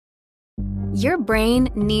Your brain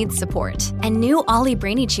needs support, and new Ollie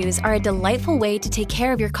Brainy Chews are a delightful way to take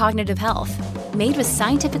care of your cognitive health. Made with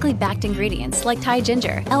scientifically backed ingredients like Thai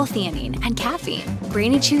ginger, L-theanine, and caffeine,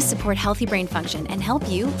 Brainy Chews support healthy brain function and help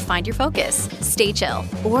you find your focus, stay chill,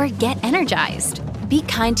 or get energized. Be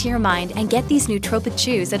kind to your mind and get these nootropic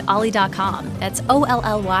chews at ollie.com. That's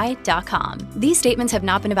OLLY.com. These statements have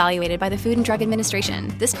not been evaluated by the Food and Drug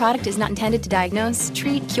Administration. This product is not intended to diagnose,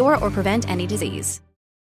 treat, cure, or prevent any disease.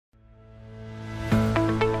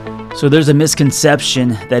 So there's a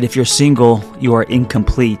misconception that if you're single, you are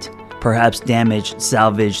incomplete, perhaps damaged,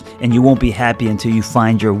 salvaged, and you won't be happy until you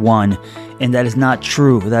find your one. And that is not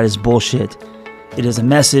true. That is bullshit. It is a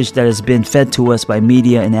message that has been fed to us by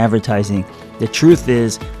media and advertising. The truth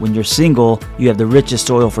is, when you're single, you have the richest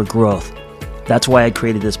soil for growth. That's why I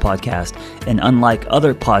created this podcast. And unlike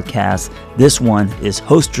other podcasts, this one is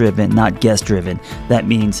host-driven, not guest-driven. That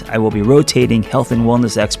means I will be rotating health and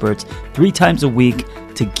wellness experts 3 times a week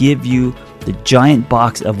to give you the giant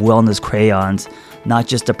box of wellness crayons, not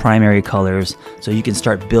just the primary colors, so you can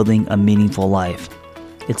start building a meaningful life.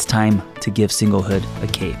 It's time to give singlehood a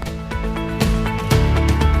cape.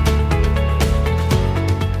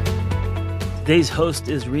 Today's host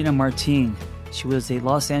is Rena Martin. She was a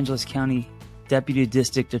Los Angeles County Deputy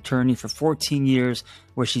District Attorney for 14 years,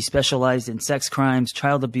 where she specialized in sex crimes,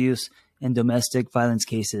 child abuse, and domestic violence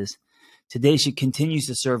cases. Today, she continues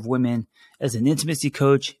to serve women as an intimacy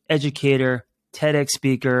coach, educator, TEDx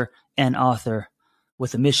speaker, and author,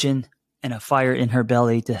 with a mission and a fire in her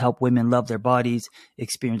belly to help women love their bodies,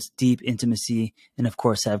 experience deep intimacy, and of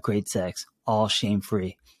course have great sex, all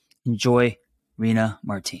shame-free. Enjoy, Rena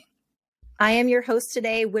Martin. I am your host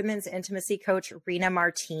today, women's intimacy coach, Rena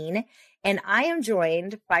Martin, and I am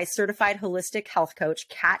joined by certified holistic health coach,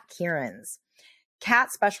 Kat Kierans.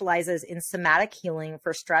 Kat specializes in somatic healing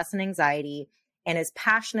for stress and anxiety and is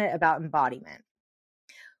passionate about embodiment.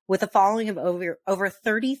 With a following of over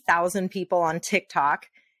 30,000 people on TikTok,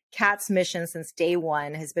 Kat's mission since day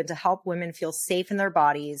one has been to help women feel safe in their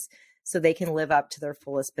bodies so they can live up to their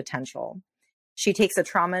fullest potential. She takes a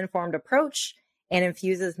trauma-informed approach and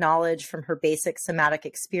infuses knowledge from her basic somatic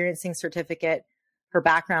experiencing certificate, her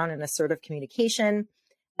background in assertive communication,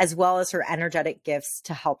 as well as her energetic gifts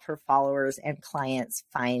to help her followers and clients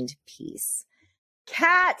find peace.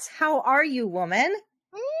 Kat, how are you, woman?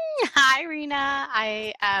 Hi, Rena.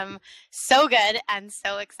 I am so good and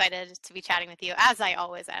so excited to be chatting with you, as I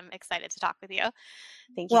always am excited to talk with you.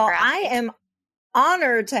 Thank you for asking. I am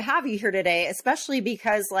honored to have you here today, especially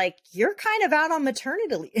because you're kind of out on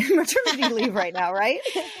maternity leave right now, right?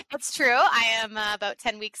 It's true. I am about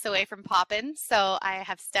 10 weeks away from popping, so I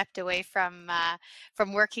have stepped away from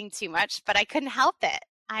working too much, but I couldn't help it.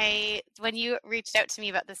 When you reached out to me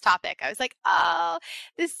about this topic, I was like, oh,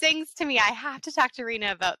 this sings to me. I have to talk to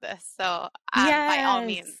Rena about this. So by all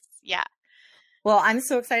means, yeah. Well, I'm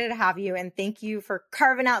so excited to have you, and thank you for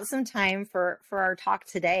carving out some time for our talk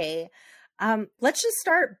today. Let's just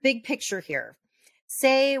start big picture here.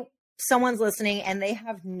 Say someone's listening and they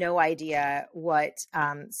have no idea what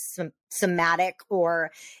somatic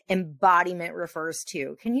or embodiment refers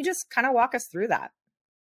to. Can you just kind of walk us through that?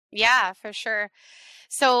 Yeah, for sure.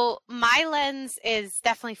 So my lens is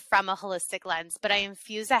definitely from a holistic lens, but I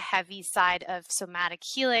infuse a heavy side of somatic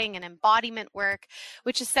healing and embodiment work,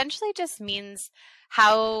 which essentially just means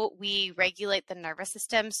how we regulate the nervous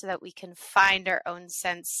system so that we can find our own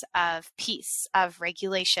sense of peace, of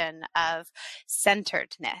regulation, of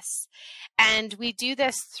centeredness. And we do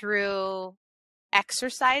this through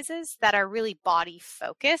exercises that are really body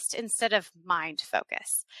focused instead of mind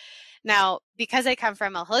focused. Now, because I come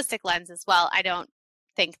from a holistic lens as well, I don't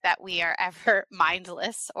think that we are ever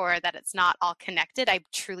mindless or that it's not all connected. I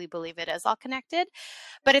truly believe it is all connected,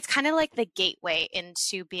 but it's kind of like the gateway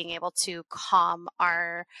into being able to calm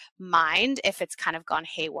our mind if it's kind of gone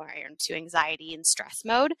haywire into anxiety and stress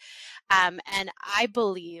mode. And I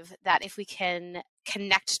believe that if we can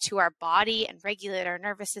connect to our body and regulate our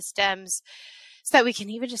nervous systems so that we can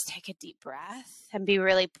even just take a deep breath and be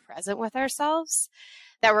really present with ourselves,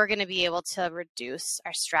 that we're going to be able to reduce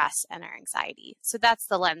our stress and our anxiety. So that's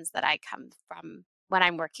the lens that I come from when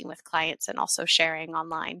I'm working with clients and also sharing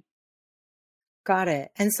online. Got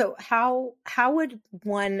it. And so how would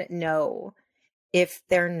one know if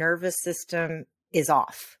their nervous system is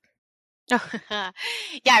off? Yeah,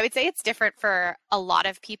 I would say it's different for a lot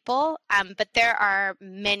of people, but there are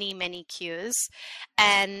many, many cues.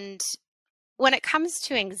 And when it comes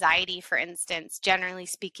to anxiety, for instance, generally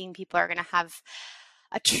speaking, people are going to have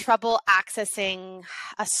a trouble accessing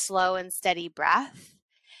a slow and steady breath.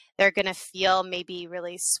 They're going to feel maybe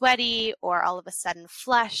really sweaty or all of a sudden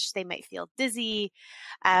flush. They might feel dizzy.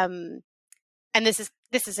 and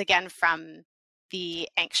this is again from the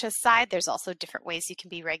anxious side. There's also different ways you can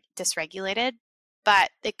be dysregulated, but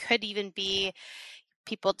it could even be,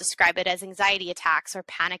 people describe it as anxiety attacks or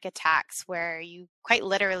panic attacks, where you quite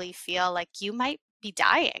literally feel like you might be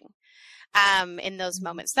dying in those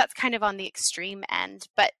moments. That's kind of on the extreme end,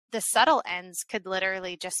 but the subtle ends could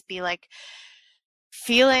literally just be like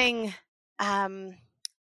feeling a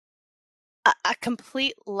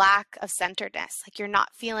complete lack of centeredness, like you're not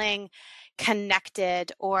feeling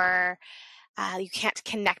connected, or you can't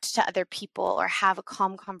connect to other people or have a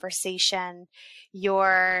calm conversation.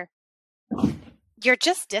 You're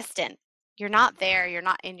just distant. You're not there. You're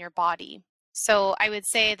not in your body. So I would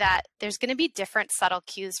say that there's going to be different subtle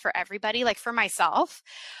cues for everybody. Like for myself,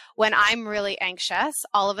 when I'm really anxious,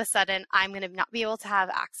 all of a sudden I'm going to not be able to have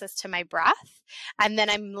access to my breath. And then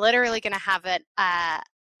I'm literally going to have a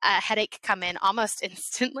headache come in almost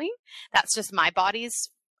instantly. That's just my body's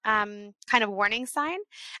kind of warning sign.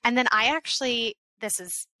 And then I actually, this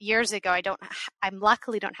is years ago, I'm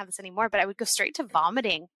luckily don't have this anymore, but I would go straight to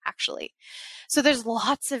vomiting actually. So there's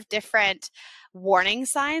lots of different warning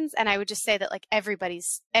signs. And I would just say that like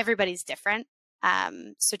everybody's different.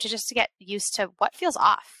 So to get used to what feels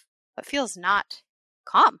off, what feels not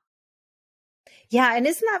calm. Yeah. And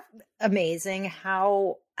isn't that amazing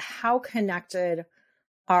how connected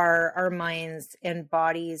our minds and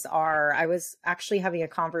bodies are? I was actually having a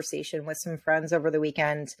conversation with some friends over the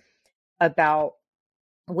weekend about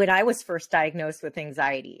when I was first diagnosed with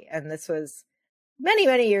anxiety, and this was many,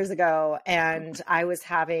 many years ago, and I was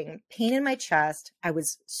having pain in my chest. I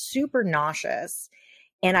was super nauseous,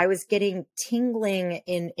 and I was getting tingling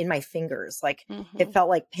in my fingers. Like it felt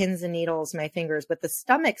like pins and needles in my fingers, but the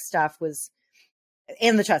stomach stuff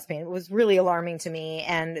and the chest pain was really alarming to me.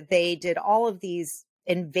 And they did all of these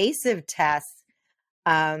invasive tests.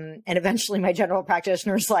 And eventually my general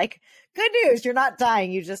practitioner's like, good news, you're not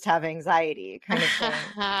dying. You just have anxiety, kind of thing.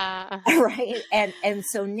 Right. And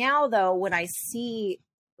so now though, when I see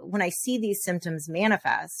these symptoms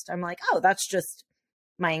manifest, I'm like, oh, that's just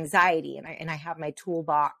my anxiety. And I have my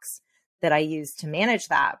toolbox that I use to manage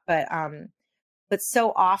that. But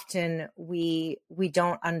so often we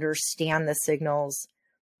don't understand the signals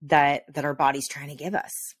that our body's trying to give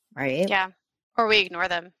us. Right. Yeah. Or we ignore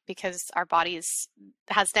them because our bodies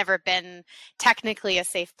has never been technically a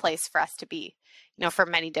safe place for us to be, for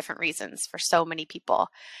many different reasons for so many people.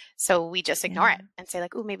 So we just ignore it and say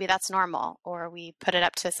like, oh, maybe that's normal. Or we put it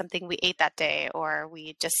up to something we ate that day, or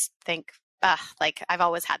we just think, like I've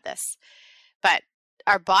always had this. But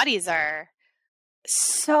our bodies are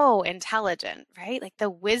so intelligent, right? Like the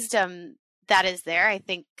wisdom that is there, I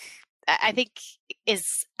think is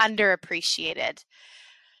underappreciated.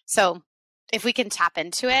 So if we can tap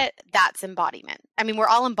into it, that's embodiment. I mean, we're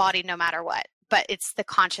all embodied no matter what, but it's the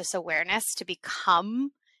conscious awareness to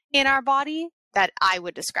become in our body that I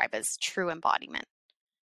would describe as true embodiment,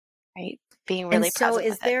 right? Being really present with it.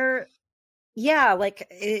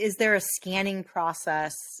 Is there a scanning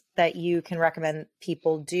process that you can recommend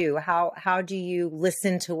people do? How do you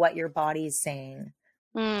listen to what your body's saying?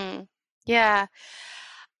 Yeah.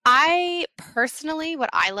 I personally, what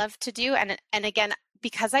I love to do, and again,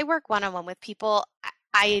 because I work one-on-one with people,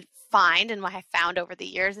 I find, and what I found over the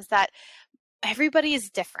years is that everybody is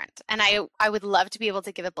different. And I would love to be able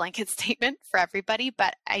to give a blanket statement for everybody,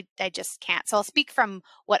 but I just can't. So I'll speak from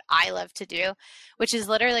what I love to do, which is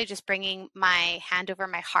literally just bringing my hand over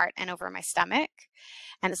my heart and over my stomach.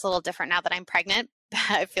 And it's a little different now that I'm pregnant.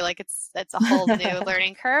 I feel like it's a whole new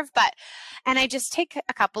learning curve, and I just take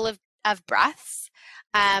a couple of breaths.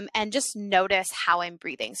 And just notice how I'm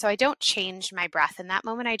breathing. So I don't change my breath in that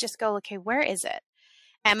moment. I just go, okay, where is it?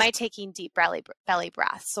 Am I taking deep belly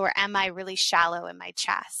breaths, or am I really shallow in my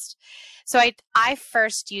chest? So I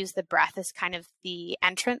first use the breath as kind of the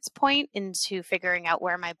entrance point into figuring out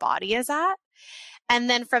where my body is at. And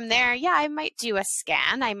then from there, I might do a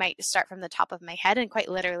scan. I might start from the top of my head and quite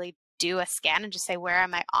literally do a scan and just say, where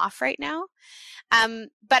am I off right now?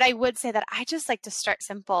 But I would say that I just like to start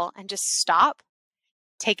simple and just stop,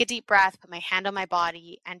 take a deep breath, put my hand on my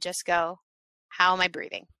body, and just go, how am I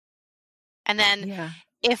breathing? And then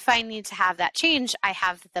if I need to have that change, I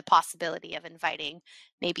have the possibility of inviting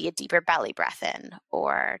maybe a deeper belly breath in,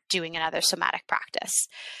 or doing another somatic practice.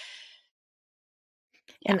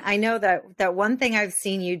 Yeah. And I know that one thing I've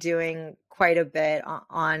seen you doing quite a bit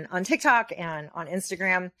on TikTok and on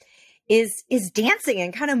Instagram is dancing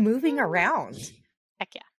and kind of moving around.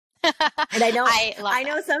 Heck yeah. And I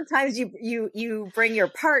know sometimes you bring your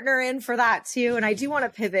partner in for that too. And I do want to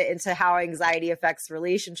pivot into how anxiety affects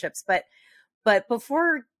relationships, but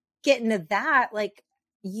before getting to that, like,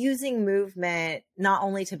 using movement not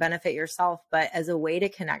only to benefit yourself, but as a way to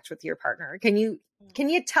connect with your partner. Can you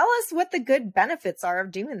tell us what the good benefits are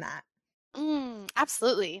of doing that?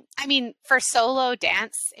 Absolutely. I mean, for solo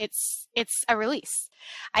dance, it's a release.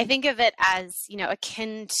 I think of it as,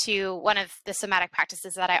 akin to one of the somatic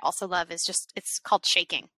practices that I also love is it's called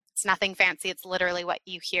shaking. It's nothing fancy. It's literally what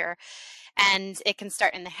you hear. And it can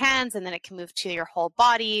start in the hands and then it can move to your whole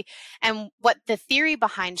body. And what the theory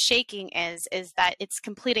behind shaking is that it's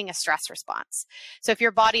completing a stress response. So if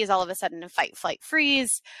your body is all of a sudden in fight, flight,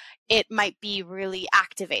 freeze, it might be really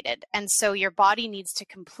activated. And so your body needs to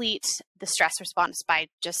complete the stress response by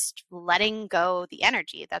just letting go the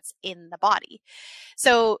energy that's in the body.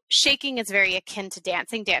 So shaking is very akin to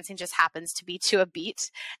dancing. Dancing just happens to be to a beat.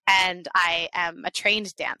 And I am a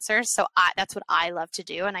trained dancer. So that's what I love to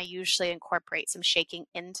do. And I usually incorporate some shaking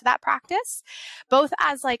into that practice, both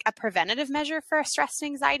as like a preventative measure for stress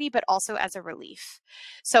and anxiety, but also as a relief.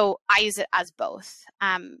 So I use it as both.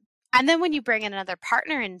 And then when you bring in another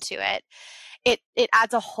partner into it, it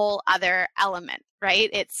adds a whole other element, right?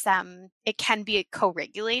 It can be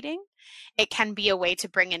co-regulating. It can be a way to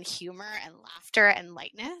bring in humor and laughter and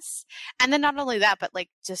lightness. And then not only that, but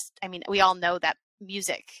we all know that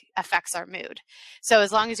music affects our mood. So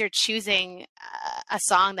as long as you're choosing a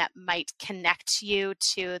song that might connect you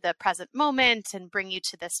to the present moment and bring you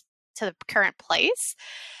to the current place,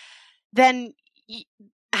 then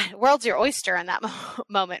world's your oyster in that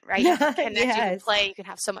moment, right? You can connect, yes. You can play, you can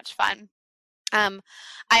have so much fun. I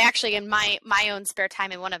actually, in my own spare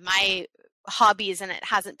time, in one of my hobbies, and it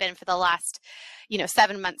hasn't been for the last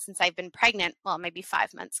 7 months since I've been pregnant, well, maybe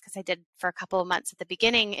 5 months, because I did for a couple of months at the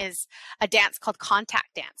beginning, is a dance called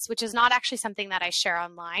contact dance, which is not actually something that I share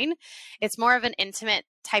online. It's more of an intimate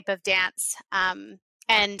type of dance.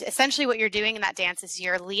 And essentially what you're doing in that dance is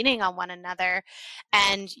you're leaning on one another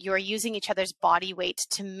and you're using each other's body weight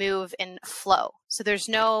to move in flow. So there's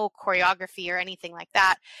no choreography or anything like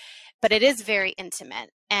that, but it is very intimate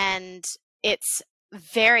and it's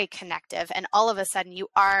very connective. And all of a sudden you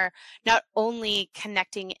are not only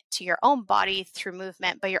connecting to your own body through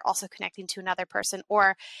movement, but you're also connecting to another person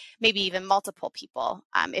or maybe even multiple people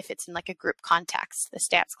if it's in like a group context, this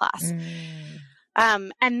dance class.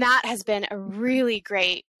 And that has been a really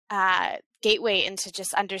great gateway into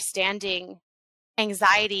just understanding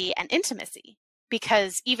anxiety and intimacy,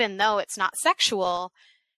 because even though it's not sexual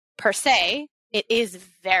per se, it is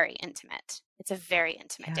very intimate. It's a very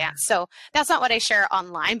intimate dance. So that's not what I share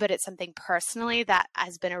online, but it's something personally that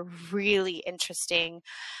has been a really interesting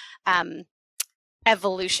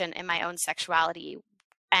evolution in my own sexuality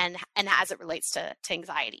and as it relates to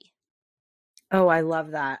anxiety. Oh, I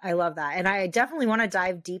love that. I love that. And I definitely want to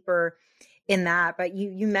dive deeper in that. But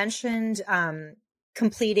you mentioned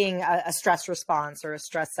completing a stress response or a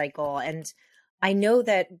stress cycle. And I know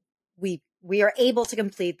that we are able to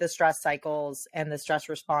complete the stress cycles and the stress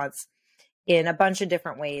response in a bunch of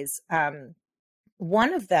different ways.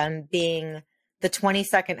 One of them being the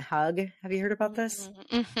 20-second hug. Have you heard about this?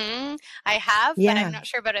 Mm-hmm. I have, but I'm not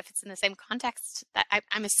sure about if it's in the same context. That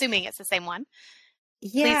I'm assuming it's the same one.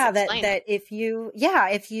 Yeah, that if you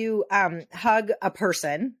hug a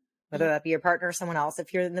person, whether that be your partner or someone else,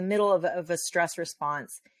 if you're in the middle of a stress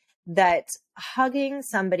response, that hugging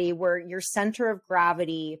somebody where your center of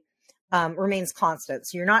gravity remains constant.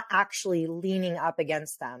 So you're not actually leaning up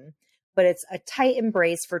against them, but it's a tight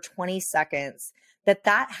embrace for 20 seconds,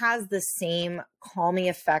 that has the same calming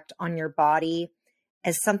effect on your body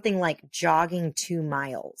as something like jogging 2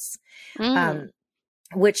 miles.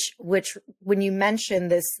 Which when you mention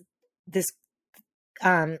this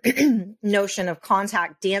notion of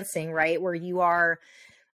contact dancing, right, where you are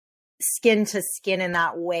skin to skin in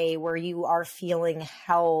that way, where you are feeling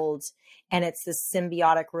held and it's this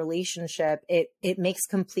symbiotic relationship, it makes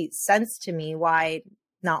complete sense to me why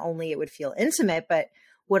not only it would feel intimate, but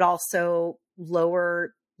would also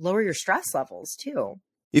lower your stress levels too.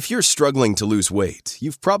 If you're struggling to lose weight,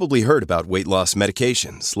 you've probably heard about weight loss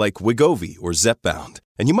medications like Wegovy or Zepbound,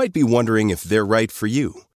 and you might be wondering if they're right for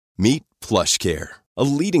you. Meet PlushCare, a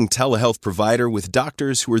leading telehealth provider with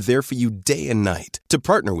doctors who are there for you day and night to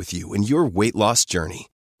partner with you in your weight loss journey.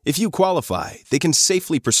 If you qualify, they can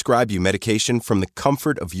safely prescribe you medication from the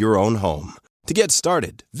comfort of your own home. To get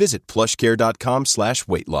started, visit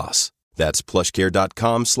plushcare.com/weight-loss. That's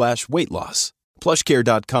plushcare.com/weight-loss.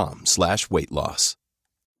 plushcare.com/weight-loss.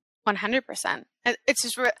 100%. It's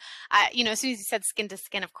just, as soon as you said skin to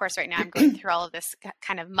skin, of course, right now I'm going through all of this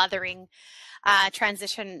kind of mothering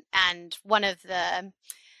transition. And one of the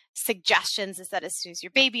suggestions is that as soon as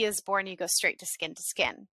your baby is born, you go straight to skin,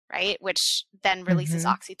 right? Which then releases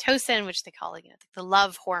Mm-hmm. oxytocin, which they call, the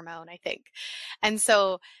love hormone, I think. And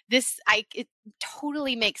so it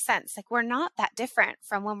totally makes sense. Like, we're not that different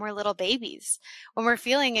from when we're little babies. When we're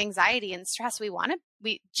feeling anxiety and stress,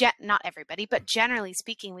 not everybody, but generally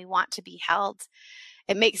speaking, we want to be held.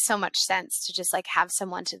 It makes so much sense to just like have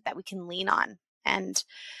someone that we can lean on. And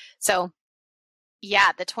so,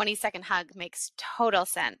 yeah, the 20-second hug makes total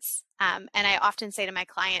sense. And I often say to my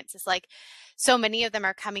clients, it's like, so many of them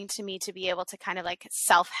are coming to me to be able to kind of like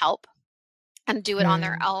self-help and do it on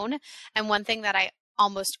their own. And one thing that I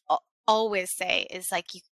almost always say is like,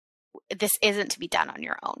 this isn't to be done on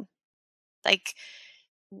your own. Like,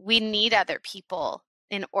 we need other people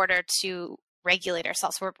in order to regulate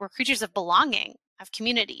ourselves. We're creatures of belonging, of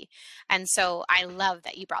community. And so I love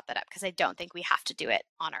that you brought that up, because I don't think we have to do it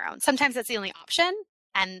on our own. Sometimes that's the only option,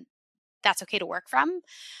 and that's okay to work from.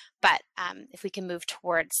 But if we can move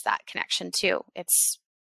towards that connection too,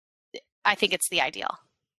 I think it's the ideal.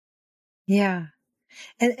 Yeah.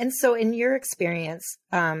 And so in your experience,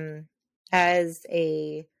 as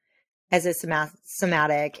a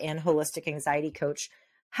somatic and holistic anxiety coach,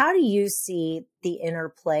 how do you see the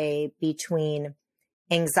interplay between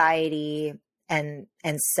anxiety and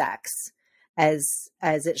sex as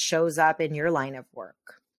it shows up in your line of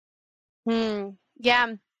work?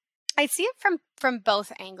 Yeah, I see it from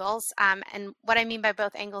both angles. And what I mean by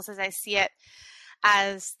both angles is I see it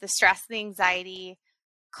as the stress and the anxiety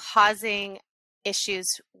causing issues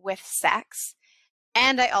with sex.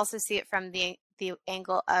 And I also see it from the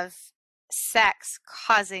angle of sex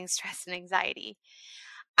causing stress and anxiety.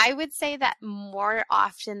 I would say that more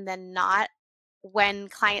often than not, when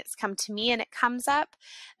clients come to me and it comes up,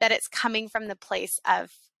 that it's coming from the place of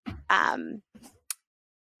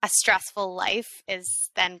a stressful life is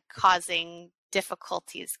then causing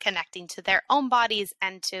difficulties connecting to their own bodies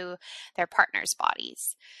and to their partner's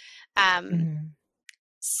bodies.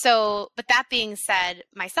 So, but that being said,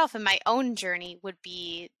 myself and my own journey would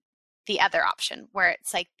be the other option, where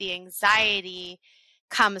it's like the anxiety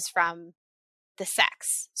comes from the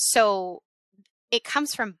sex. So it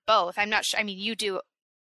comes from both. I'm not sure. I mean, you do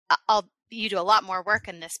a lot more work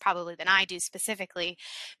in this probably than I do specifically,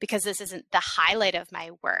 because this isn't the highlight of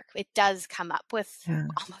my work. It does come up with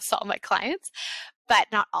almost all my clients, but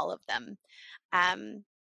not all of them.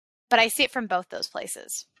 But I see it from both those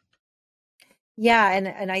places. Yeah.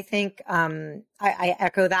 And I think I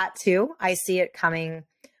echo that too. I see it coming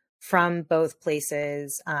from both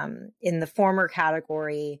places. In the former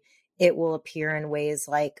category, it will appear in ways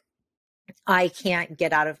like, I can't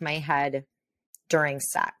get out of my head during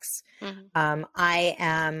sex. I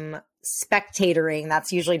am spectatoring.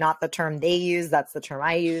 That's usually not the term they use. That's the term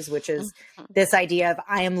I use, which is this idea of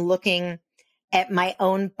I am looking at my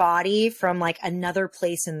own body from like another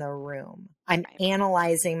place in the room. I'm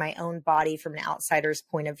analyzing my own body from an outsider's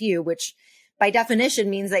point of view, which by definition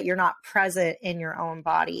means that you're not present in your own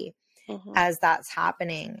body as that's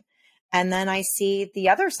happening. And then I see the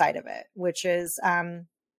other side of it, which is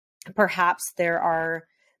perhaps there are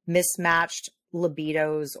mismatched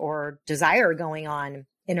libidos or desire going on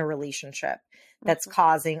in a relationship that's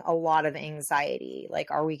causing a lot of anxiety. Like,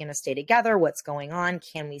 are we going to stay together? What's going on?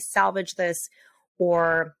 Can we salvage this?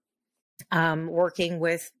 Or working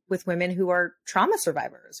with women who are trauma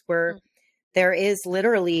survivors, where there is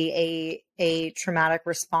literally a traumatic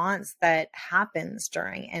response that happens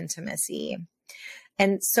during intimacy.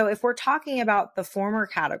 And so if we're talking about the former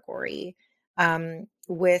category,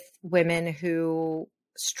 with women who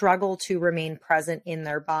struggle to remain present in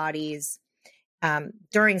their bodies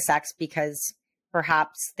during sex because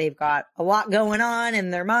perhaps they've got a lot going on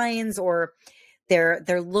in their minds, or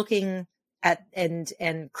they're looking at and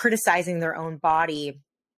criticizing their own body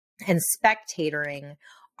and spectatoring,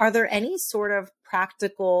 are there any sort of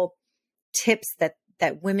practical tips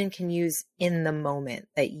that women can use in the moment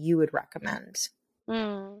that you would recommend?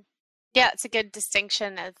 Yeah, it's a good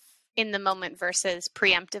distinction of in the moment versus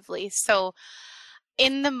preemptively. So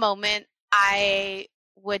in the moment, I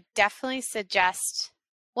would definitely suggest,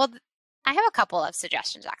 well, I have a couple of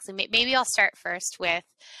suggestions actually. Maybe I'll start first with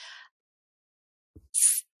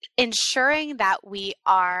ensuring that we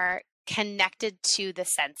are connected to the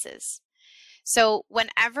senses. So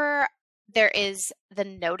whenever there is the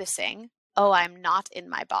noticing, oh, I'm not in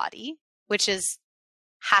my body, which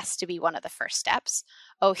has to be one of the first steps.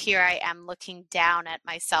 Oh, here I am looking down at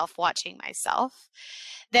myself, watching myself.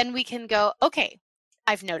 Then we can go, okay,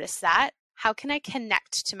 I've noticed that. How can I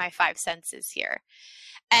connect to my five senses here?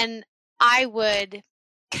 And I would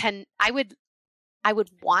I would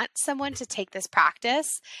want someone to take this practice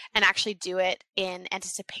and actually do it in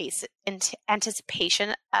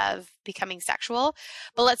anticipation of becoming sexual.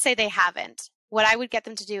 But let's say they haven't. What I would get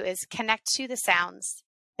them to do is connect to the sounds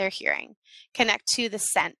they're hearing, connect to the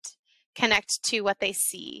scent, connect to what they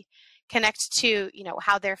see, connect to,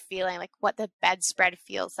 how they're feeling, like what the bedspread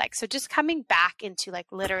feels like. So just coming back into like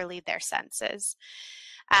literally their senses.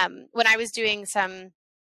 When I was doing some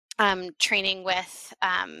training with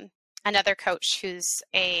another coach who's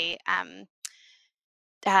a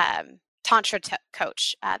tantra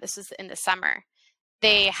coach. This was in the summer.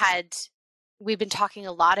 We've been talking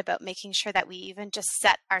a lot about making sure that we even just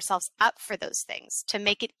set ourselves up for those things to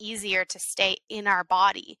make it easier to stay in our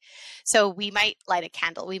body. So we might light a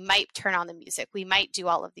candle, we might turn on the music, we might do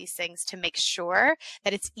all of these things to make sure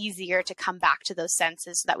that it's easier to come back to those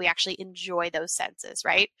senses so that we actually enjoy those senses,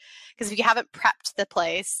 right? Because if you haven't prepped the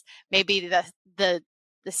place, maybe the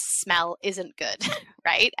smell isn't good,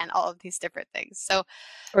 right? And all of these different things. So,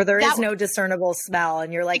 or there is no discernible smell,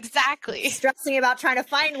 and you're like exactly stressing about trying to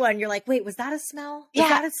find one. You're like, wait, was that a smell? Was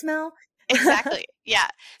that a smell? Exactly. Yeah.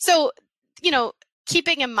 So,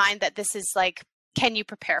 keeping in mind that this is like, can you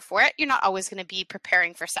prepare for it? You're not always going to be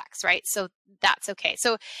preparing for sex, right? So that's okay.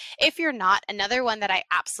 So if you're not, another one that I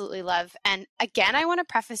absolutely love, and again, I want to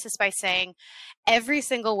preface this by saying every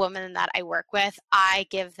single woman that I work with, I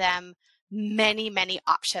give them many, many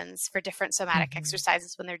options for different somatic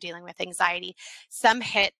exercises when they're dealing with anxiety. Some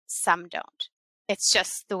hit, some don't. It's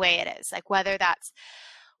just the way it is. Like whether that's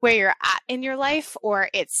where you're at in your life or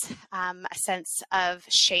it's a sense of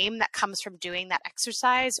shame that comes from doing that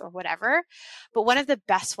exercise or whatever. But one of the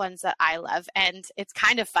best ones that I love, and it's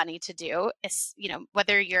kind of funny to do, is,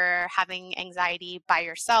 whether you're having anxiety by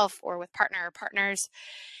yourself or with partner or partners,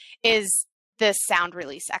 is the sound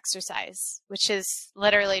release exercise, which is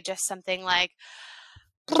literally just something like,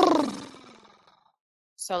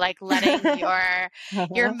 so like letting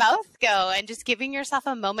your mouth go and just giving yourself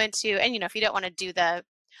a moment to, and if you don't want to do the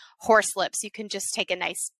horse lips, you can just take a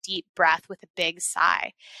nice deep breath with a big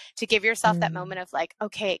sigh to give yourself that moment of like,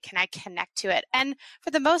 okay, can I connect to it? And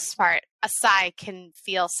for the most part, a sigh can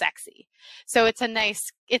feel sexy. So it's a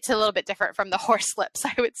little bit different from the horse lips,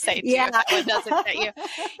 I would say, too. Yeah. That one doesn't get you.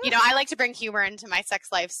 I like to bring humor into my sex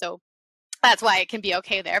life. So that's why it can be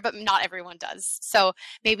okay there, but not everyone does. So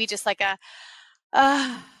maybe just like just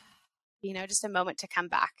a moment to come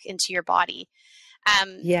back into your body.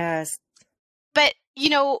 Yes. But,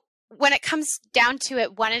 when it comes down to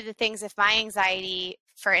it, one of the things, if my anxiety,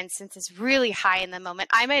 for instance, is really high in the moment,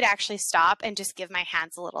 I might actually stop and just give my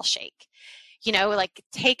hands a little shake. Like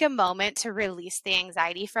take a moment to release the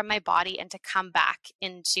anxiety from my body and to come back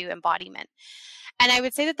into embodiment. And I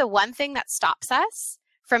would say that the one thing that stops us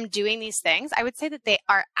from doing these things, I would say that they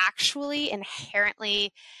are actually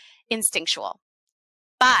inherently instinctual,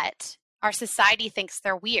 but our society thinks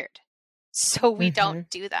they're weird. So we don't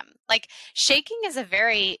do them. Like shaking is a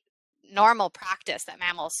very normal practice that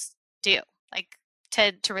mammals do, like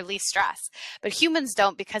to release stress, but humans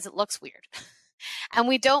don't because it looks weird. And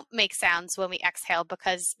we don't make sounds when we exhale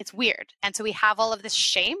because it's weird. And so we have all of this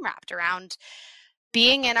shame wrapped around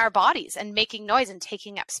being in our bodies and making noise and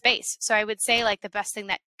taking up space. So I would say like the best thing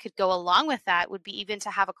that could go along with that would be even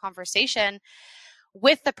to have a conversation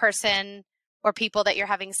with the person or people that you're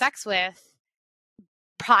having sex with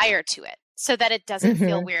prior to it, so that it doesn't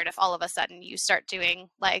feel weird if all of a sudden you start doing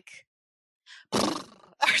like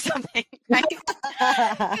or something, right?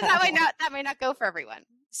 that might not go for everyone.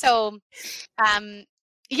 So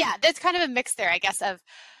that's kind of a mix there, I guess, of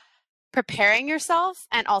preparing yourself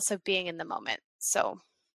and also being in the moment. So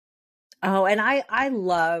and I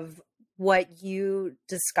love what you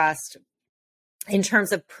discussed in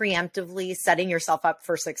terms of preemptively setting yourself up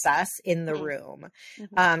for success in the room,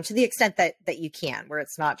 to the extent that you can, where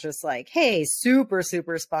it's not just like, hey, super,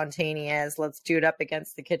 super spontaneous, let's do it up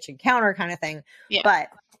against the kitchen counter kind of thing. Yeah. But,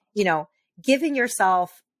 giving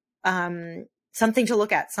yourself something to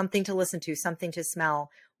look at, something to listen to, something to smell.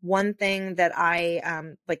 One thing that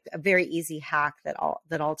I like, a very easy hack that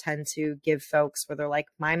I'll tend to give folks where they're like,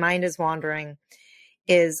 my mind is wandering,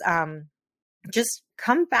 is just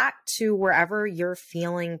come back to wherever you're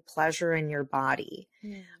feeling pleasure in your body.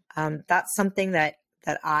 That's something that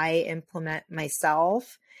I implement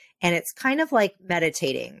myself. And it's kind of like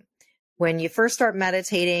meditating. When you first start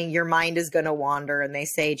meditating, your mind is going to wander, and they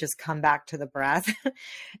say, just come back to the breath.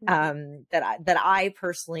 That I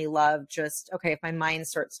personally love. Just, okay, if my mind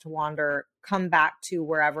starts to wander, come back to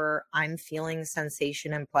wherever I'm feeling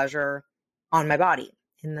sensation and pleasure on my body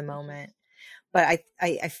in the moment. But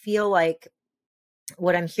I feel like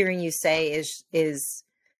what I'm hearing you say is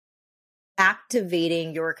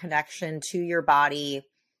activating your connection to your body.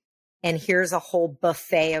 And here's a whole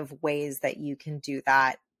buffet of ways that you can do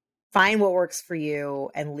that. Find what works for you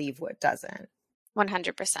and leave what doesn't.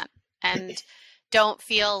 100%. And don't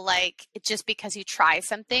feel like it's just because you try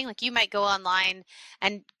something. Like you might go online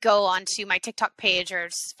and go onto my TikTok page or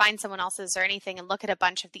find someone else's or anything and look at a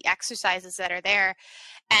bunch of the exercises that are there.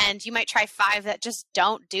 And you might try 5 that just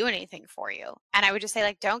don't do anything for you. And I would just say,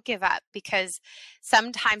 like, don't give up, because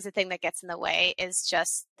sometimes the thing that gets in the way is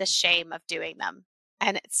just the shame of doing them.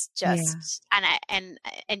 And it's just, and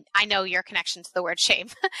I know your connection to the word shame.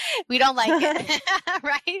 We don't like it,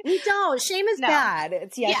 right? We don't. Shame is bad.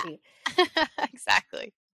 It's yucky. Yeah.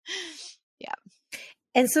 Exactly. Yeah.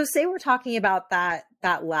 And so say we're talking about that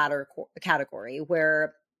latter category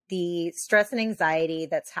where the stress and anxiety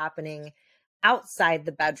that's happening outside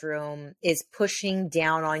the bedroom is pushing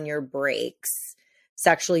down on your brakes,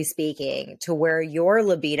 sexually speaking, to where your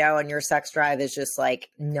libido and your sex drive is just like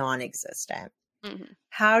non-existent. Mm-hmm.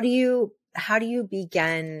 How do you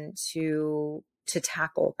begin to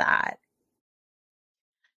tackle that?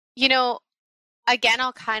 You know, again,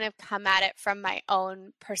 I'll kind of come at it from my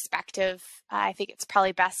own perspective. I think it's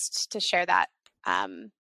probably best to share that.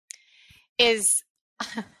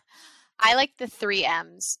 I like the 3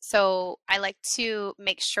 M's. So I like to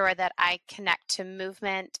make sure that I connect to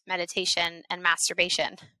movement, meditation, and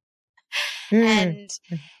masturbation. And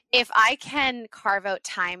if I can carve out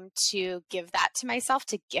time to give that to myself,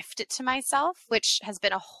 to gift it to myself, which has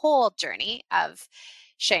been a whole journey of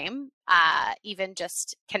shame, even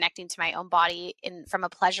just connecting to my own body from a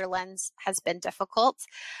pleasure lens has been difficult,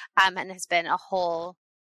 and has been a whole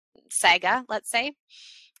saga, let's say.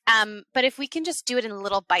 But if we can just do it in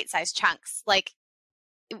little bite-sized chunks, like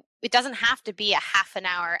it doesn't have to be a half an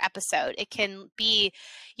hour episode. It can be,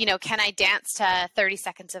 can I dance to 30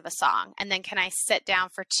 seconds of a song? And then can I sit down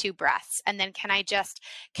for 2 breaths? And then can I just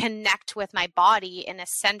connect with my body in a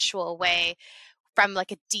sensual way from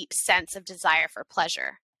like a deep sense of desire for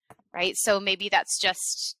pleasure, right? So maybe that's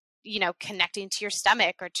just, connecting to your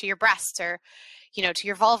stomach or to your breast or, to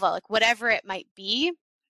your vulva, like whatever it might be,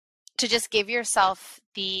 to just give yourself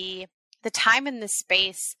the time and the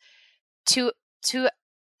space to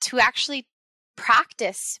actually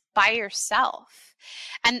practice by yourself.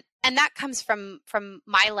 And that comes from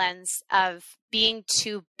my lens of being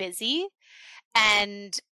too busy.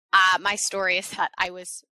 And my story is that I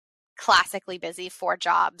was classically busy, 4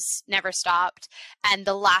 jobs, never stopped. And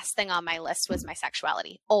the last thing on my list was my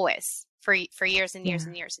sexuality, always, for years and years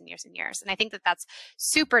and years and years and years. And I think that that's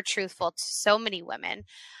super truthful to so many women.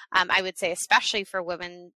 I would say, especially for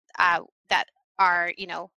women that are,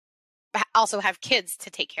 also have kids to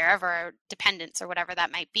take care of or dependents or whatever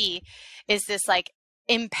that might be, is this like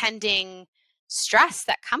impending stress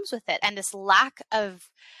that comes with it and this lack of,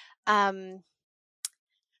 I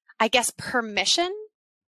guess, permission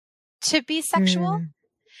to be sexual.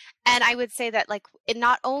 And I would say that like it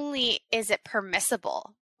not only is it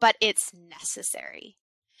permissible, but it's necessary.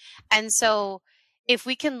 And so if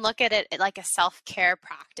we can look at it like a self-care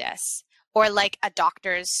practice or like a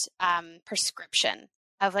doctor's prescription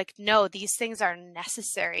of like, no, these things are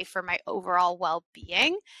necessary for my overall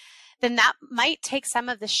well-being, then that might take some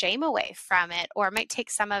of the shame away from it, or it might take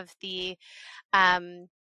some of the,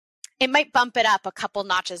 it might bump it up a couple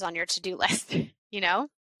notches on your to-do list,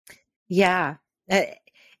 Yeah.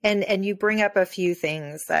 And you bring up a few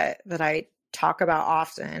things that I talk about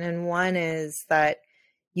often. And one is that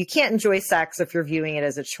you can't enjoy sex if you're viewing it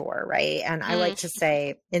as a chore, right? And I like to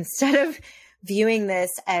say, instead of viewing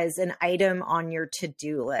this as an item on your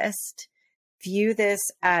to-do list, view this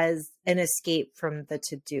as an escape from the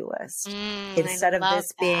to-do list. Instead of this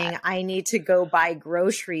being, I need to go buy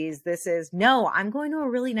groceries, this is, no, I'm going to a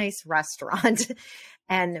really nice restaurant.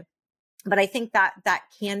 But I think that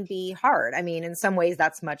can be hard. I mean, in some ways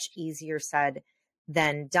that's much easier said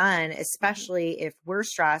than done, especially if we're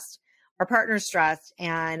stressed, our partner's stressed,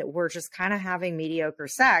 and we're just kind of having mediocre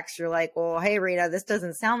sex. You're like, well, hey, Rita, this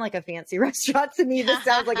doesn't sound like a fancy restaurant to me. This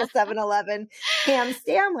sounds like a 7-Eleven ham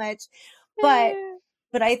sandwich. But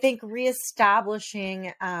I think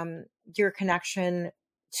reestablishing your connection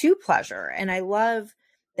to pleasure. And I love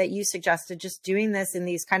that you suggested just doing this in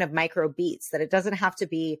these kind of micro beats, that it doesn't have to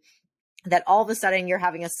be that all of a sudden you're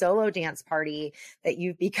having a solo dance party, that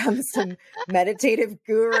you've become some meditative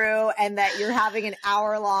guru, and that you're having an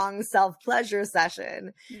hour-long self-pleasure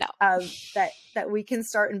session. No. That we can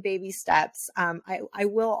start in baby steps. I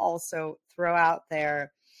will also throw out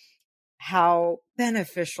there how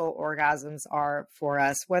beneficial orgasms are for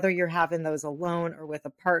us, whether you're having those alone or with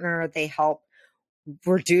a partner. They help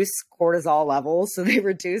reduce cortisol levels, so they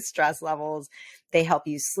reduce stress levels. They help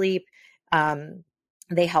you sleep.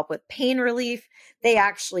 They help with pain relief. They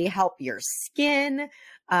actually help your skin.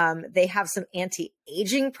 They have some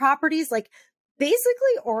anti-aging properties. Like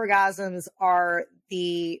basically orgasms are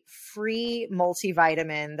the free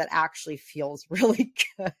multivitamin that actually feels really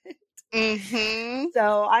good. Mm-hmm.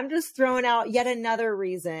 So I'm just throwing out yet another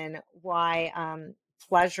reason why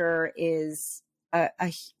pleasure is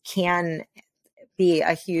can be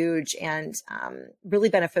a huge and really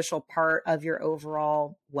beneficial part of your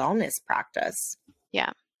overall wellness practice.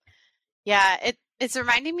 Yeah. Yeah. It's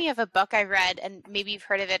reminding me of a book I read, and maybe you've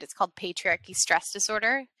heard of it. It's called Patriarchy Stress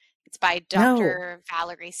Disorder. It's by No. Dr.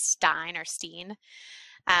 Valerie Stein or Steen.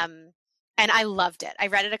 And I loved it. I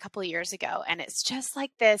read it a couple of years ago, and it's just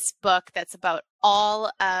like this book that's about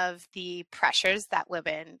all of the pressures that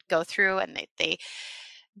women go through, and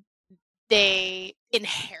they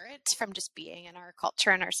inherit from just being in our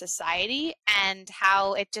culture and our society, and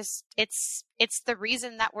how it's the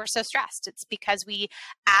reason that we're so stressed. It's because we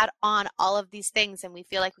add on all of these things and we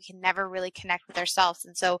feel like we can never really connect with ourselves.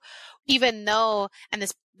 And so even though, and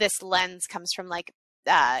this lens comes from like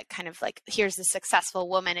kind of like, here's the successful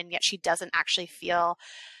woman, and yet she doesn't actually feel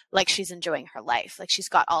like she's enjoying her life. Like she's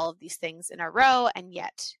got all of these things in a row, and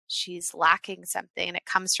yet she's lacking something. And it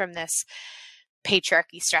comes from this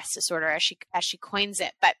patriarchy stress disorder, as she coins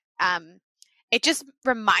it. But it just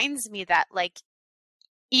reminds me that, like,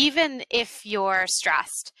 even if you're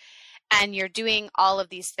stressed and you're doing all of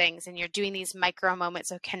these things and you're doing these micro moments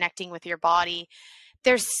of connecting with your body,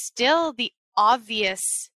 there's still the obvious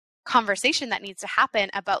conversation that needs to happen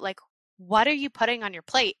about, like, what are you putting on your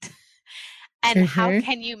plate? And how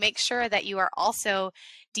can you make sure that you are also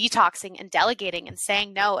detoxing and delegating and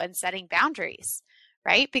saying no and setting boundaries,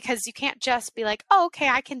 right? Because you can't just be like, oh, okay,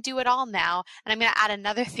 I can do it all now, and I'm going to add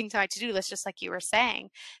another thing to my to-do list, just like you were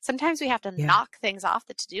saying. Sometimes we have to knock things off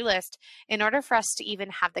the to-do list in order for us to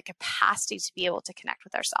even have the capacity to be able to connect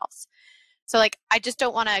with ourselves. So, like, I just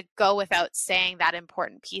don't want to go without saying that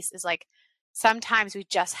important piece is, like, sometimes we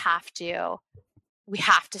just have to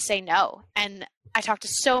say no. And I talk to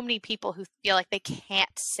so many people who feel like they can't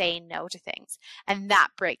say no to things, and that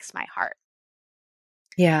breaks my heart.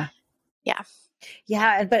 Yeah. Yeah.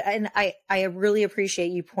 Yeah. But I really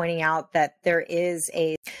appreciate you pointing out that there is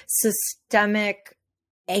a systemic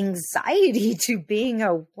anxiety to being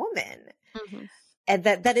a woman, and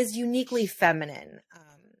that is uniquely feminine.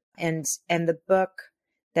 And the book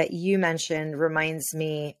that you mentioned reminds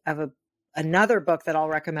me of another book that I'll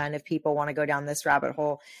recommend if people want to go down this rabbit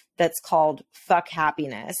hole, that's called Fuck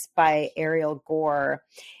Happiness by Ariel Gore.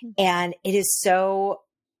 And it is so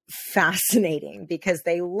fascinating because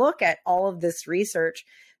they look at all of this research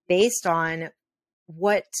based on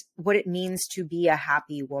what it means to be a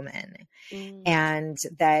happy woman. And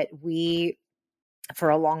that we, for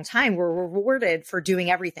a long time, were rewarded for doing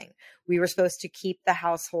everything. We were supposed to keep the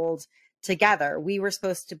household together. We were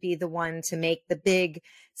supposed to be the one to make the big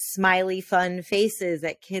smiley fun faces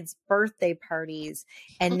at kids' birthday parties.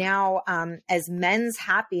 And now, as men's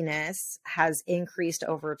happiness has increased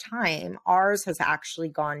over time, ours has actually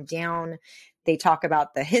gone down. They talk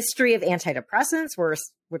about the history of antidepressants,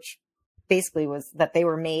 which basically was that they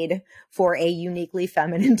were made for a uniquely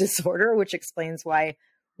feminine disorder, which explains why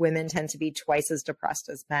women tend to be twice as depressed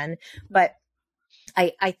as men. But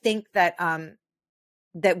I think that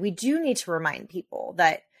that we do need to remind people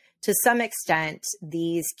that to some extent,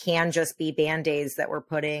 these can just be Band-Aids that we're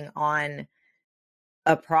putting on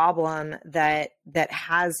a problem that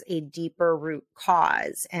has a deeper root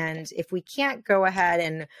cause. And if we can't go ahead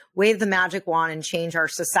and wave the magic wand and change our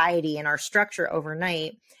society and our structure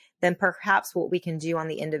overnight, then perhaps what we can do on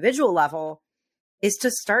the individual level is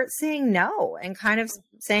to start saying no and kind of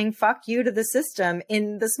saying fuck you to the system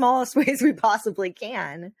in the smallest ways we possibly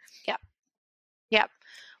can. Yep.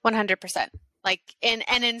 100%. Like, and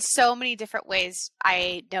in so many different ways,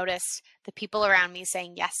 I noticed the people around me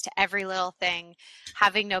saying yes to every little thing,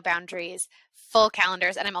 having no boundaries, full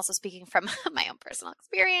calendars. And I'm also speaking from my own personal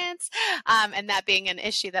experience, and that being an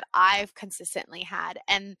issue that I've consistently had.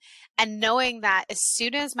 And knowing that as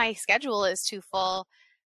soon as my schedule is too full,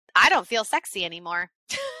 I don't feel sexy anymore.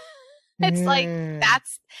 It's like,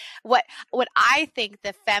 that's what I think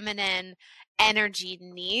the feminine energy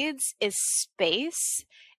needs is space,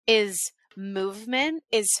 is movement,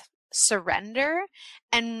 is surrender.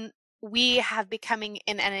 And we have becoming,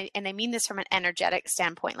 and I mean this from an energetic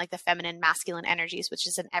standpoint, like the feminine, masculine energies, which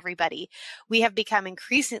is in everybody, we have become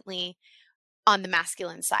increasingly on the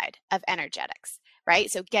masculine side of energetics, right?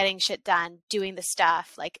 So getting shit done, doing the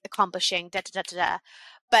stuff, like accomplishing, da da da da da.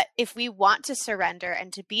 But if we want to surrender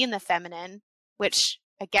and to be in the feminine, which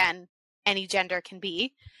again, any gender can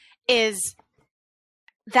be, is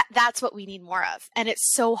that's what we need more of. And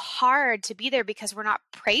it's so hard to be there because we're not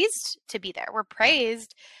praised to be there. We're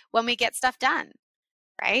praised when we get stuff done,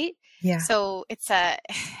 right? Yeah. So it's a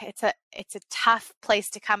tough place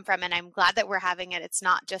to come from. And I'm glad that we're having it. It's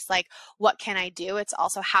not just like, what can I do? It's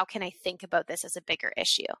also, how can I think about this as a bigger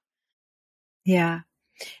issue? Yeah.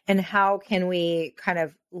 And how can we kind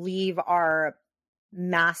of leave our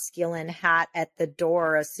masculine hat at the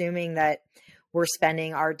door, assuming that we're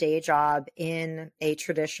spending our day job in a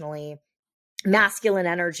traditionally masculine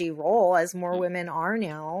energy role, as more women are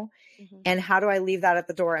now. Mm-hmm. And how do I leave that at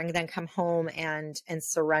the door and then come home and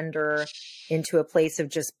surrender into a place of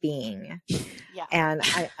just being? Yeah. And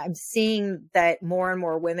I'm seeing that more and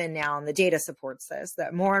more women now, and the data supports this,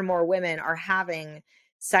 that more and more women are having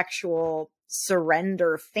sexual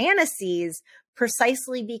surrender fantasies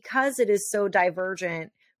precisely because it is so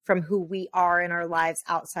divergent from who we are in our lives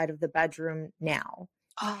outside of the bedroom now.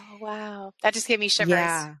 Oh, wow. That just gave me shivers.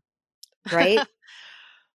 Yeah. Right?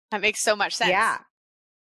 That makes so much sense. Yeah.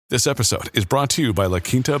 This episode is brought to you by La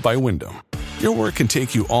Quinta by Wyndham. Your work can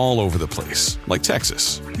take you all over the place, like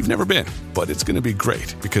Texas. You've never been, but it's going to be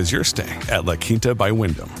great because you're staying at La Quinta by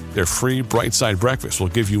Wyndham. Their free Bright Side breakfast will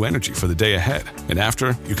give you energy for the day ahead. And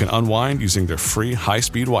after, you can unwind using their free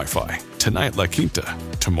high-speed Wi-Fi. Tonight, La Quinta.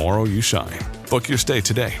 Tomorrow, you shine. Book your stay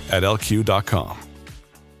today at lq.com.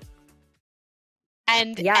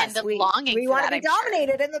 And, yes, and the we longing we for want that, to be I'm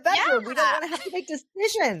dominated sure. in the bedroom. Yeah. We don't want to have to make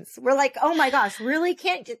decisions. We're like, oh my gosh, really?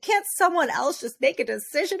 Can't someone else just make a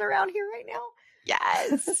decision around here right now?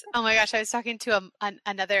 Yes. Oh my gosh. I was talking to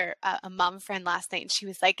another mom friend last night, and she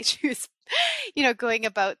was going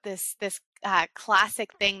about this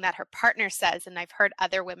classic thing that her partner says, and I've heard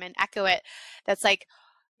other women echo it. That's like,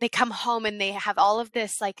 they come home and they have all of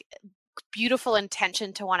this like beautiful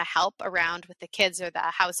intention to want to help around with the kids or the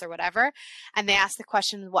house or whatever. And they ask the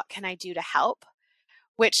question, what can I do to help?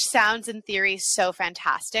 Which sounds in theory so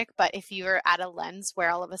fantastic. But if you're at a lens where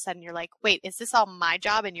all of a sudden you're like, wait, is this all my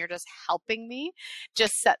job and you're just helping me?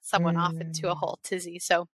 Just set someone off into a whole tizzy.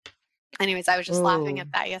 So anyways, I was just laughing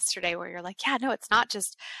at that yesterday, where you're like, yeah, no, it's not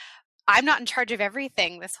just, I'm not in charge of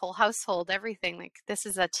everything, this whole household, everything. Like, this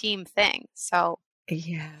is a team thing. So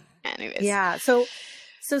yeah. Anyways. Yeah. So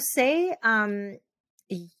say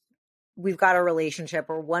we've got a relationship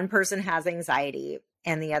where one person has anxiety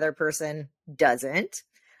and the other person doesn't,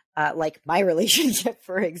 like my relationship,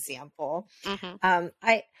 for example. Mm-hmm.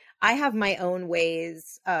 I have my own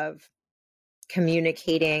ways of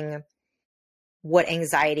communicating what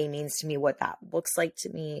anxiety means to me, what that looks like to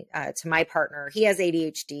me, to my partner. He has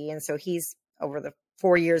ADHD. And so he's, over the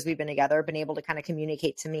 4 years we've been together, been able to kind of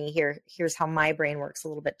communicate to me, here's how my brain works a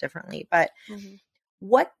little bit differently. But Mm-hmm.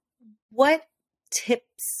 what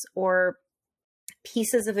tips or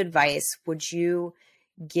pieces of advice would you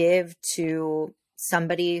give to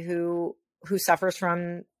somebody who suffers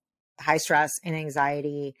from high stress and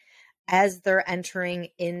anxiety as they're entering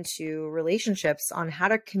into relationships, on how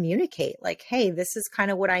to communicate? Like, hey, this is kind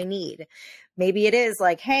of what I need. Maybe it is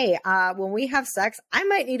like, hey, when we have sex, I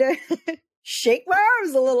might need to shake my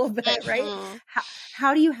arms a little bit, Mm-hmm. right?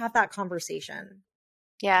 How do you have that conversation?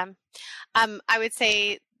 Yeah. I would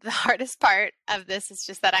say the hardest part of this is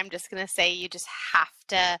just that I'm just going to say you just have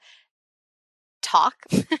to talk,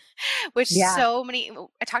 which I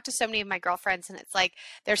talk to so many of my girlfriends, and it's like,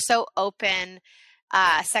 they're so open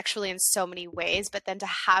sexually in so many ways, but then to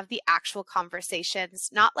have the actual conversations,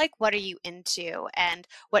 not like, what are you into and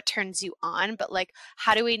what turns you on, but like,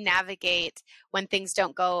 how do we navigate when things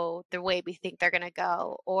don't go the way we think they're going to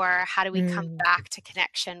go? Or how do we come back to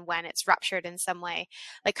connection when it's ruptured in some way?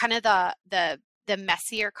 Like, kind of the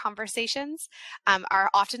messier conversations are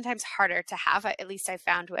oftentimes harder to have, at least I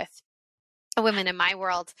found with women in my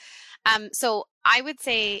world. So I would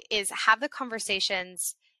say is have the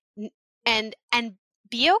conversations and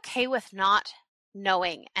be okay with not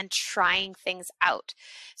knowing and trying things out.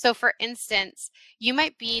 So for instance,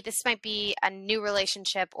 this might be a new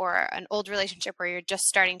relationship or an old relationship where you're just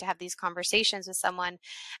starting to have these conversations with someone,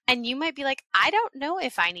 and you might be like, I don't know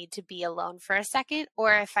if I need to be alone for a second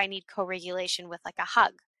or if I need co-regulation with like a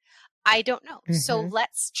hug. I don't know. Mm-hmm. So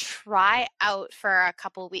let's try out for a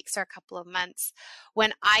couple of weeks or a couple of months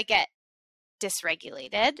when I get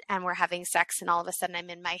dysregulated and we're having sex and all of a sudden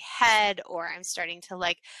I'm in my head or I'm starting to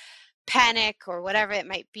like panic or whatever it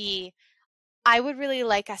might be. I would really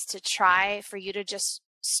like us to try for you to just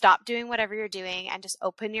stop doing whatever you're doing and just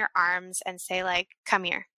open your arms and say like, come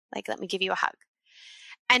here, like, let me give you a hug.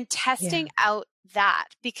 And testing out that,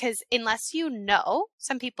 because unless you know,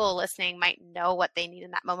 some people listening might know what they need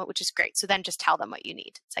in that moment, which is great. So then just tell them what you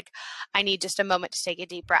need. It's like, I need just a moment to take a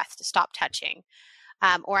deep breath, to stop touching.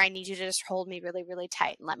 or I need you to just hold me really, really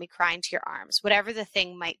tight and let me cry into your arms, whatever the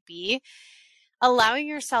thing might be. Allowing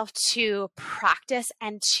yourself to practice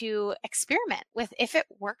and to experiment with if it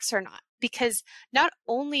works or not, because not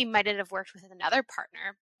only might it have worked with another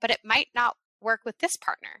partner, but it might not work with this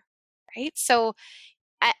partner, right? So,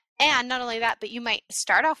 and not only that, but you might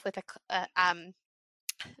start off with I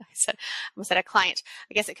almost said a client.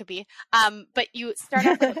 I guess it could be, but you start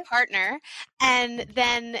off with a partner, and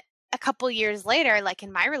then a couple years later, like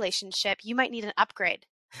in my relationship, you might need an upgrade.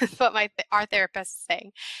 That's what our therapist is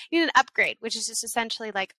saying. You need an upgrade, which is just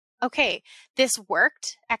essentially like, okay, this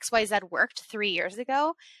worked, XYZ worked 3 years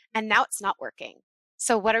ago, and now it's not working.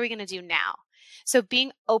 So what are we going to do now? So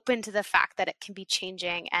being open to the fact that it can be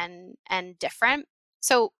changing and different.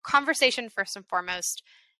 So conversation first and foremost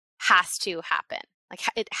has to happen. Like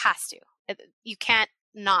it has to. You can't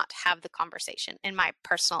not have the conversation, in my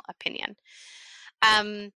personal opinion.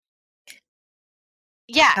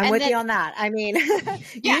 Yeah, I'm with you on that. I mean,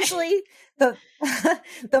 yeah. usually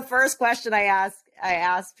the first question I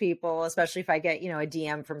ask people, especially if I get, a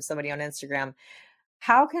DM from somebody on Instagram,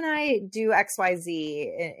 how can I do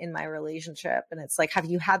XYZ in my relationship? And it's like, have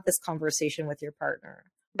you had this conversation with your partner?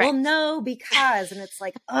 Right. Well, no, because, and it's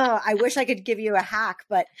like, oh, I wish I could give you a hack,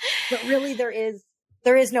 but really there is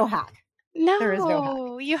no hack. No, there is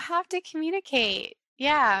no hack. You have to communicate.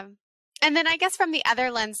 Yeah. And then I guess from the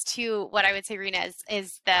other lens too, what I would say, Rena,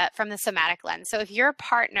 is from the somatic lens. So if your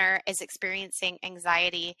partner is experiencing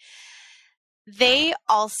anxiety, they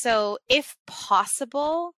also, if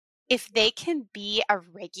possible, if they can be a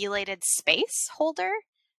regulated space holder,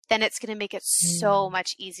 then it's going to make it so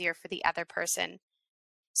much easier for the other person.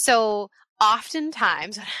 So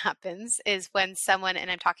oftentimes what happens is when someone, and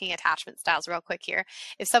I'm talking attachment styles real quick here,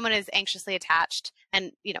 if someone is anxiously attached,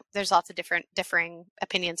 and there's lots of differing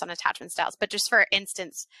opinions on attachment styles, but just for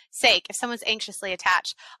instance sake, if someone's anxiously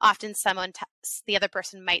attached, often the other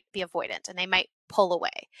person might be avoidant and they might pull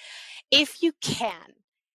away. If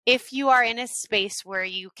you are in a space where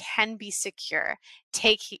you can be secure,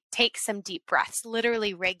 take some deep breaths,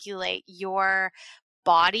 literally regulate your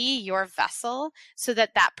body, your vessel, so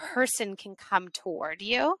that person can come toward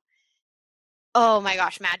you. Oh my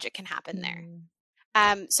gosh, magic can happen there.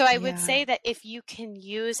 So I would say that if you can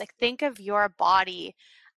think of your body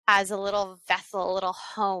as a little vessel, a little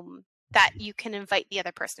home that you can invite the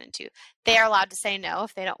other person into. They are allowed to say no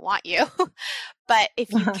if they don't want you. But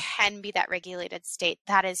if you can be that regulated state,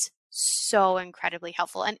 that is so incredibly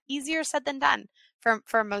helpful and easier said than done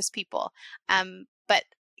for most people, but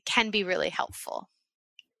can be really helpful.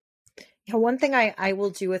 Yeah, one thing I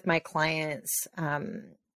will do with my clients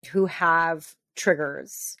who have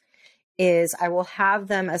triggers is I will have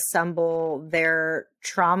them assemble their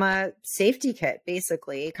trauma safety kit,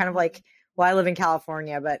 basically, kind of like, well, I live in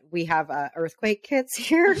California, but we have earthquake kits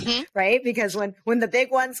here, right? Because when the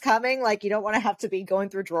big one's coming, like you don't want to have to be going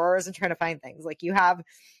through drawers and trying to find things. Like you have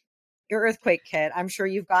your earthquake kit. I'm sure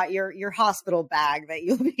you've got your hospital bag that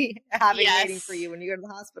you'll be having waiting for you when you go to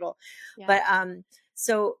the hospital. Yeah. But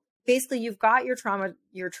so basically you've got your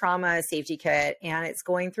trauma safety kit and it's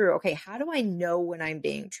going through, okay, how do I know when I'm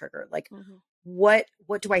being triggered? Like what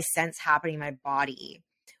do I sense happening in my body?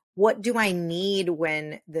 What do I need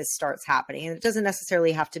when this starts happening? And it doesn't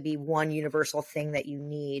necessarily have to be one universal thing that you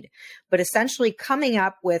need, but essentially coming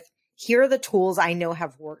up with, here are the tools I know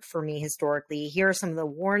have worked for me historically. Here are some of the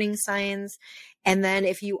warning signs. And then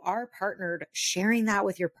if you are partnered, sharing that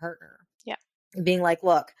with your partner. Yeah. Being like,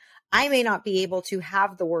 look, I may not be able to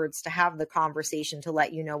have the words to have the conversation to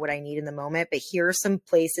let you know what I need in the moment, but here are some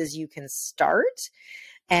places you can start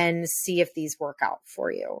and see if these work out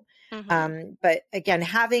for you. But again,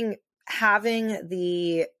 having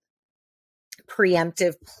the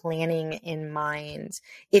preemptive planning in mind,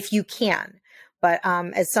 if you can. But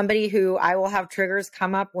as somebody who I will have triggers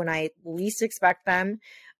come up when I least expect them,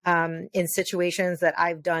 in situations that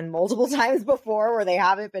I've done multiple times before where they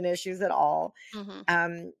haven't been issues at all.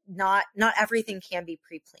 Not everything can be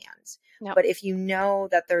pre-planned. Nope. But if you know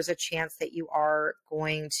that there's a chance that you are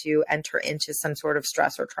going to enter into some sort of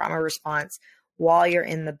stress or trauma response while you're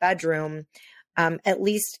in the bedroom, at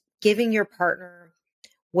least giving your partner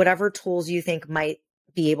whatever tools you think might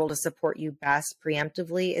be able to support you best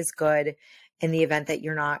preemptively is good in the event that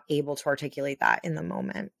you're not able to articulate that in the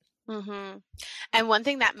moment. And one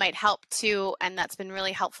thing that might help too, and that's been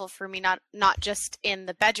really helpful for me, not just in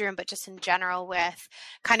the bedroom, but just in general with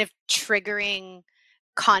kind of triggering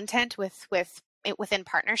content within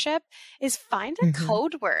partnership, is find a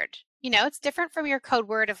code word. It's different from your code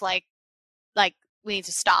word of like we need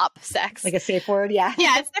to stop sex. Like a safe word. Yeah.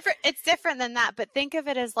 Yeah, it's different. It's different than that. But think of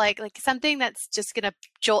it as like something that's just going to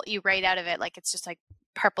jolt you right out of it. Like it's just like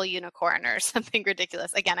purple unicorn or something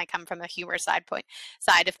ridiculous. Again, I come from a humor side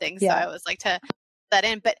of things. Yeah. So I always like to that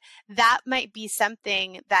in, but that might be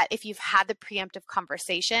something that if you've had the preemptive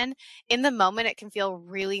conversation in the moment, it can feel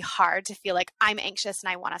really hard to feel like I'm anxious and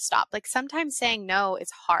I want to stop. Like sometimes saying no is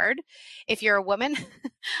hard. If you're a woman,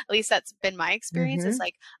 at least that's been my experience, is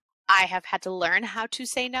like, I have had to learn how to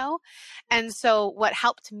say no. And so what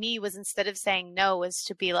helped me was instead of saying no was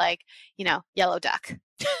to be like, yellow duck,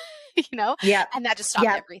 Yeah. and that just stopped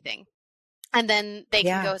everything. And then they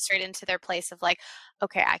can go straight into their place of like,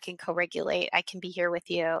 okay, I can co-regulate. I can be here with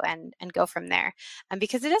you and go from there. And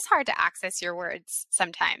because it is hard to access your words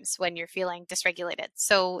sometimes when you're feeling dysregulated.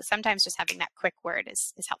 So sometimes just having that quick word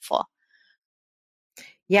is helpful.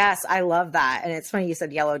 Yes, I love that. And it's funny you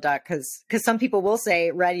said yellow duck because some people will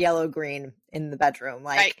say red, yellow, green in the bedroom.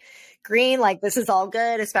 Like green, like this is all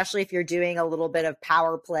good, especially if you're doing a little bit of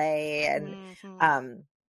power play. And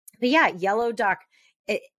but yeah, yellow duck.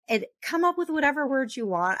 It come up with whatever words you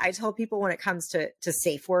want. I tell people when it comes to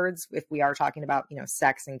safe words, if we are talking about,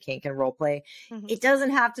 sex and kink and role play, it doesn't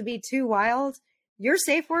have to be too wild. Your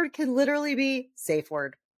safe word can literally be safe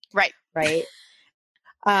word. Right. Right.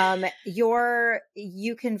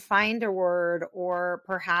 You can find a word, or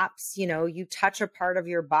perhaps, you touch a part of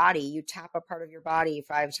your body, you tap a part of your body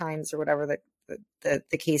 5 times or whatever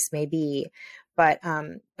the case may be. But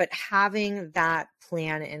having that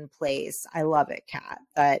plan in place, I love it, Kat,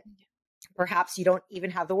 that perhaps you don't even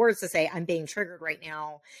have the words to say, I'm being triggered right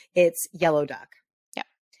now. It's yellow duck. Yeah.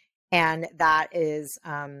 And that is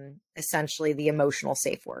essentially the emotional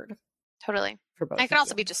safe word. Totally. For both. And it can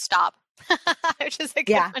also be just stop, which is a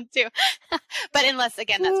good one too. But unless,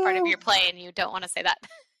 again, that's part of your play and you don't want to say that.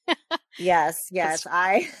 Yes. Because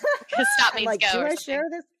stop means like, go. Do I share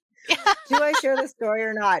this? Do I share the story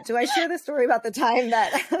or not? Do I share the story about the time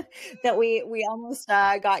that we almost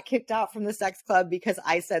got kicked out from the sex club because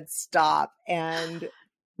I said stop, and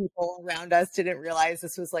people around us didn't realize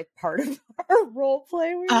this was like part of our role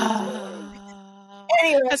play we were doing.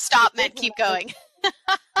 Anyway, the stop meant keep going.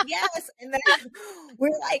 Yes. And then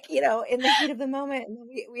we're like, in the heat of the moment, and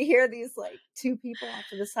we hear these like 2 people off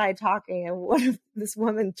to the side talking, and this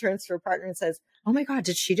woman turns to her partner and says, "Oh my God,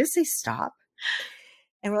 did she just say stop?"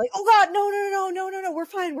 And we're like, "Oh God, no, we're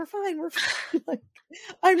fine. Like,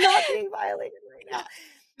 I'm not being violated right now."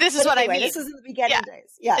 This is what I mean. This is in the beginning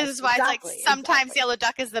days. Yeah. This is why it's like sometimes yellow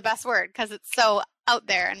duck is the best word because it's so out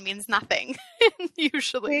there and means nothing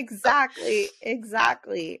usually. Exactly.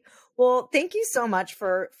 Well, thank you so much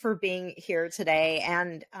for being here today.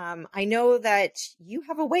 And I know that you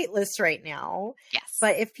have a wait list right now. Yes.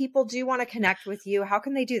 But if people do want to connect with you, how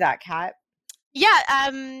can they do that, Kat? Yeah,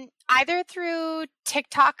 either through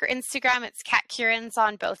TikTok or Instagram. It's Kat Kieran's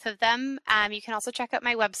on both of them. You can also check out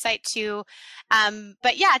my website too.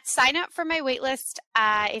 But yeah, sign up for my waitlist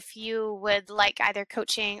if you would like either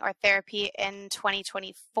coaching or therapy in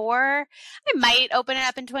 2024. I might open it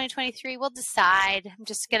up in 2023. We'll decide. I'm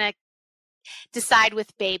just going to decide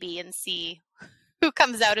with baby and see who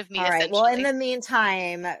comes out of me. All right. Well, in the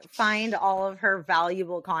meantime, find all of her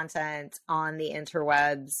valuable content on the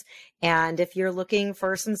interwebs. And if you're looking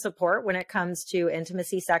for some support when it comes to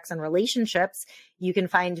intimacy, sex, and relationships, you can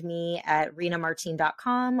find me at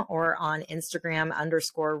renamartin.com or on Instagram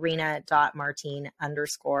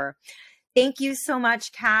 _rena.martin_. Thank you so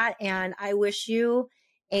much, Kat. And I wish you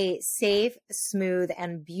a safe, smooth,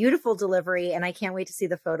 and beautiful delivery. And I can't wait to see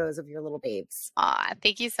the photos of your little babes.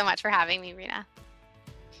 Thank you so much for having me, Rena.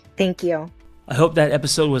 Thank you. I hope that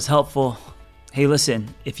episode was helpful. Hey,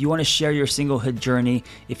 listen, if you want to share your singlehood journey,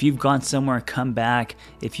 if you've gone somewhere and come back,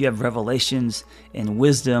 if you have revelations and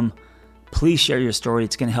wisdom, please share your story.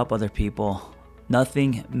 It's going to help other people.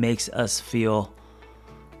 Nothing makes us feel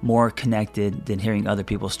more connected than hearing other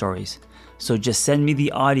people's stories. So just send me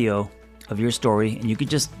the audio of your story, and you could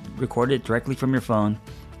just record it directly from your phone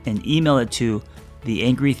and email it to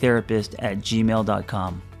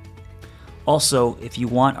theangrytherapist@gmail.com. Also, if you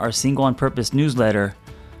want our Single on Purpose newsletter,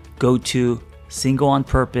 go to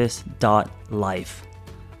singleonpurpose.life.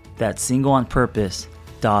 That's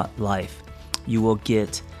singleonpurpose.life. You will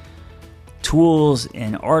get tools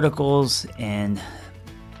and articles and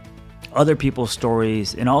other people's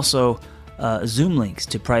stories, and also Zoom links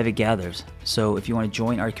to private gathers. So if you want to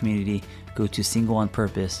join our community, go to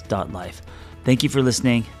singleonpurpose.life. Thank you for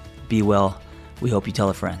listening. Be well. We hope you tell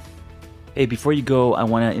a friend. Hey, before you go, I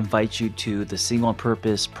want to invite you to the Single on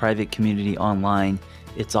Purpose private community online.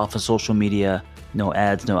 It's off of social media, no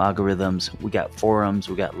ads, no algorithms. We got forums,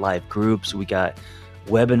 we got live groups, we got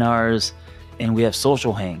webinars, and we have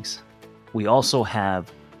social hangs. We also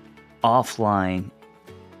have offline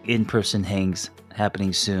in-person hangs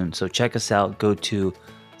happening soon. So check us out. Go to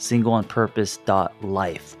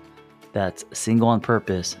singleonpurpose.life. That's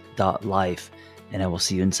singleonpurpose.life, and I will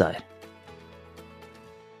see you inside.